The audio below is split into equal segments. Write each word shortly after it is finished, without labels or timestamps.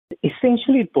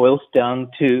essentially it boils down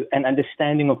to an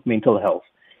understanding of mental health.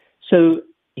 So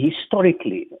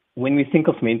historically, when we think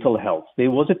of mental health,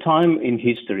 there was a time in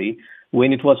history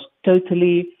when it was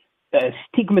totally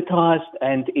stigmatized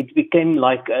and it became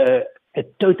like a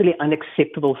totally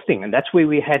unacceptable thing. And that's where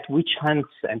we had witch hunts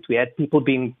and we had people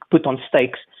being put on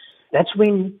stakes. That's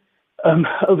when,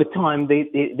 over time,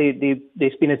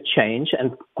 there's been a change,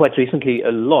 and quite recently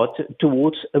a lot,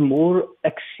 towards a more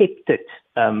accepted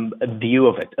view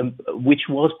of it, which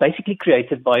was basically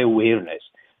created by awareness.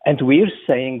 And we're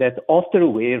saying that after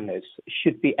awareness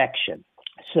should be action.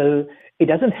 So it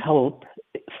doesn't help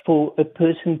for a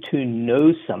person to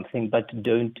know something but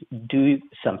don't do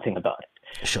something about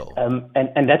it. Sure.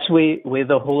 And that's where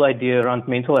the whole idea around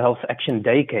Mental Health Action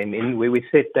Day came in, where we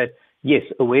said that, yes,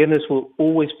 awareness will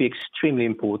always be extremely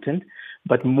important,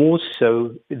 but more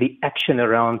so the action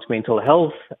around mental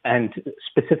health and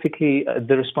specifically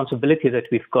the responsibility that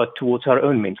we've got towards our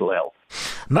own mental health.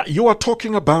 Now, you are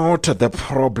talking about the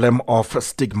problem of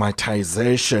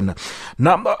stigmatization.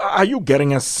 Now, are you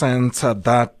getting a sense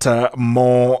that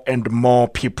more and more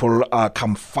people are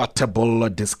comfortable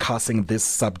discussing this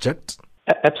subject?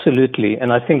 Absolutely.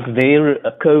 And I think there,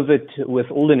 COVID, with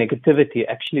all the negativity,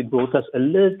 actually brought us a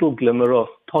little glimmer of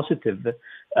positive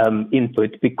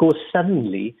input, because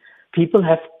suddenly people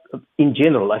have, in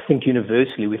general, I think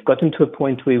universally, we've gotten to a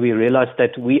point where we realize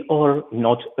that we are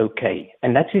not okay.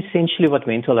 And that's essentially what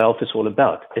mental health is all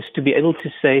about, is to be able to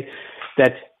say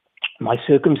that my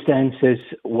circumstances,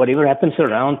 whatever happens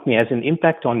around me, has an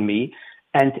impact on me.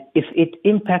 And if it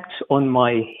impacts on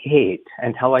my head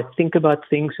and how I think about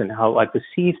things and how I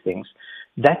perceive things,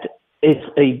 that is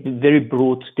a very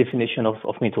broad definition of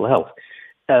mental health.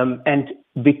 And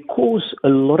because a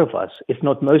lot of us, if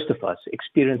not most of us,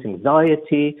 experience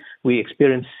anxiety, we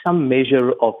experience some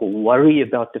measure of worry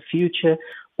about the future,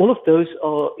 all of those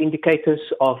are indicators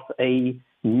of a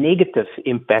negative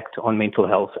impact on mental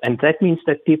health. And that means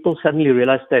that people suddenly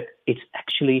realize that it's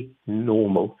actually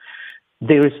normal.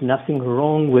 There is nothing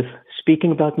wrong with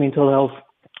speaking about mental health.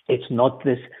 It's not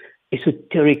this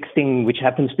esoteric thing which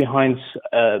happens behind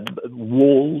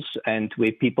walls and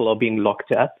where people are being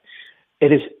locked up.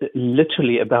 It is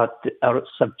literally about our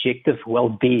subjective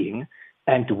well-being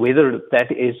and whether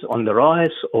that is on the rise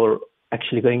or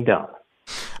actually going down.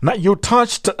 Now, you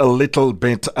touched a little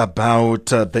bit about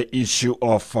the issue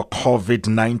of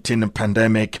COVID-19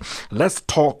 pandemic. Let's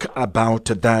talk about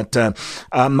that.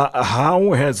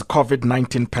 How has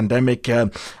COVID-19 pandemic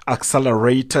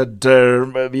accelerated,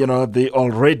 the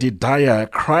already dire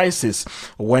crisis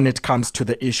when it comes to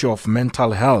the issue of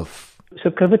mental health? So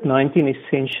COVID-19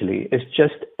 essentially is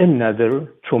just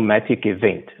another traumatic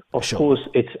event. Of course,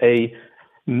 it's a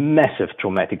massive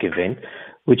traumatic event,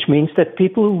 which means that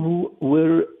people who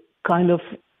were kind of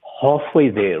halfway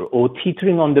there or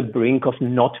teetering on the brink of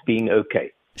not being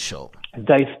okay,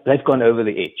 they've gone over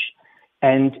the edge.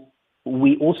 And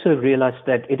we also realize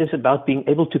that it is about being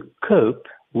able to cope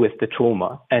with the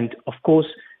trauma. And of course,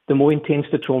 the more intense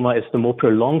the trauma is, the more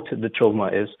prolonged the trauma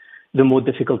is, the more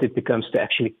difficult it becomes to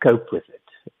actually cope with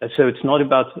it. So it's not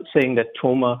about saying that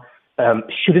trauma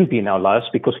shouldn't be in our lives,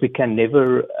 because we can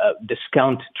never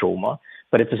discount trauma,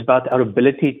 but it is about our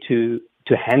ability to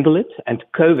handle it. And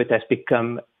COVID has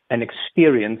become an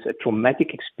experience, a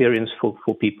traumatic experience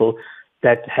for people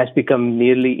that has become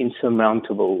nearly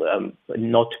insurmountable,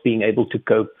 not being able to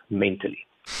cope mentally.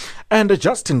 And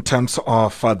just in terms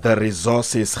of the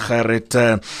resources, Gerrit,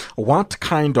 what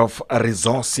kind of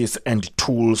resources and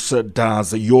tools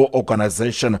does your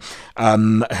organization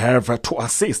have to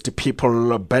assist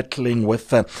people battling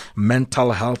with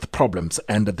mental health problems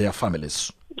and their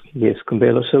families? Yes,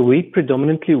 Kumbela. So we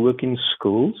predominantly work in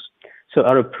schools. So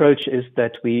our approach is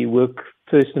that we work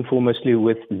first and foremostly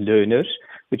with learners,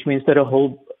 which means that our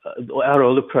whole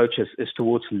approach is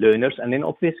towards learners, and then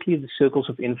obviously the circles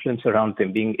of influence around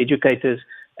them, being educators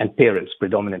and parents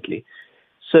predominantly.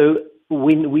 So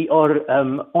when we are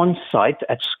on site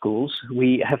at schools,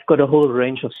 we have got a whole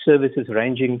range of services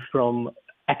ranging from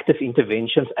active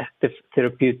interventions, active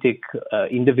therapeutic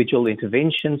individual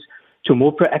interventions, to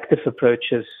more proactive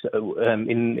approaches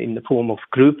in the form of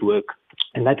group work.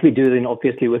 And that we do then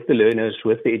obviously with the learners,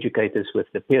 with the educators, with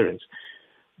the parents.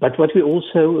 But what we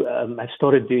also have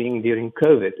started doing during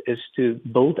COVID is to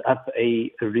build up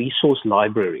a resource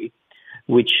library,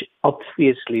 which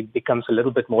obviously becomes a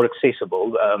little bit more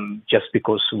accessible just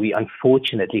because we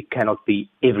unfortunately cannot be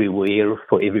everywhere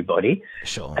for everybody.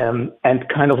 Sure. And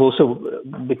kind of also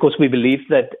because we believe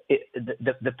that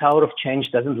the power of change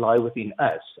doesn't lie within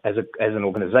us as an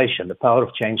organization. The power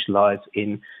of change lies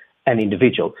in an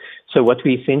individual. So what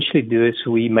we essentially do is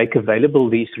we make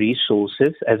available these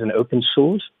resources as an open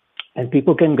source, and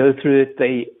people can go through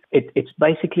it. It's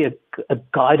basically a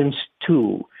guidance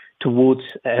tool towards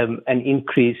an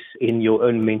increase in your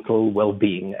own mental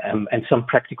well-being, and some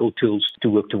practical tools to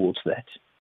work towards that.